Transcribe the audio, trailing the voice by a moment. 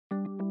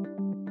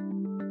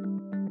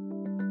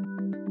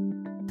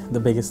The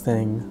biggest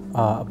thing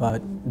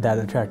about that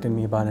attracted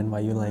me about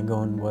NYU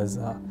Langone was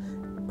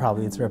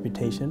probably its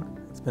reputation.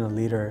 It's been a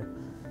leader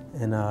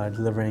in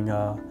delivering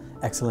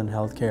excellent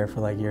healthcare for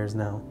like years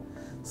now.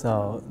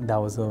 So that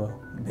was a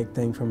big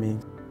thing for me.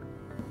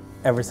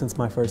 Ever since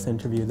my first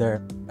interview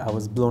there, I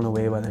was blown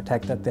away by the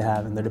tech that they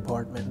have in the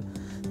department.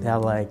 They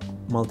have like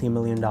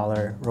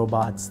multi-million-dollar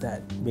robots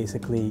that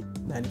basically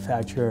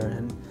manufacture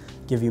and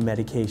give you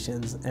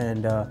medications,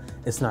 and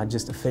it's not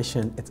just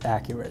efficient, it's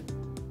accurate.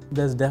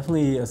 There's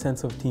definitely a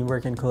sense of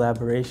teamwork and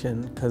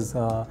collaboration because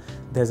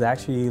there's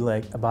actually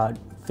like about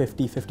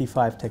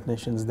 50-55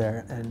 technicians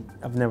there, and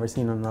I've never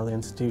seen another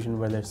institution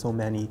where there's so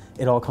many.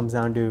 It all comes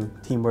down to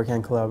teamwork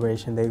and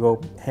collaboration. They go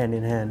hand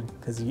in hand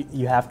because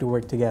you have to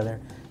work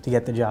together to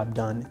get the job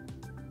done.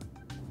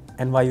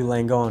 NYU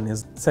Langone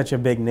is such a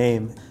big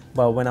name,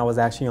 but when I was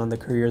actually on the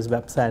careers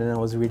website and I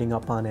was reading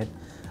up on it,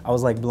 I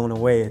was like blown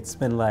away. It's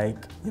been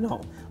like, you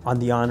know, on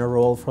the honor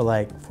roll for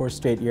like 4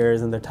 straight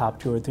years in the top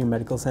 2 or 3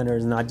 medical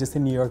centers, not just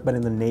in New York, but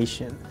in the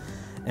nation.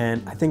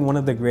 And I think one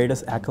of the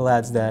greatest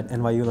accolades that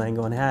NYU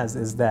Langone has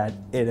is that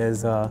it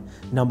is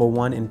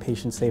 #1 in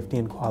patient safety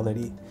and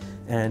quality,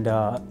 and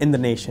in the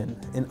nation,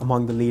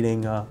 among the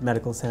leading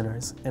medical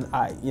centers. And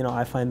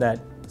I find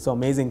that so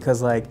amazing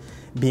because like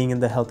being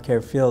in the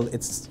healthcare field,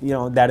 it's,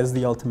 that is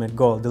the ultimate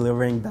goal,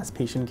 delivering best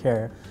patient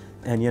care.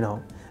 And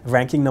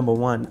ranking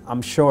 #1,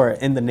 I'm sure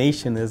in the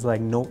nation is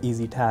like no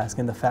easy task.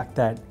 And the fact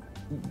that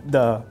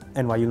the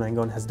NYU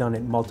Langone has done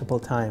it multiple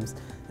times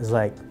is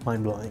like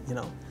mind-blowing,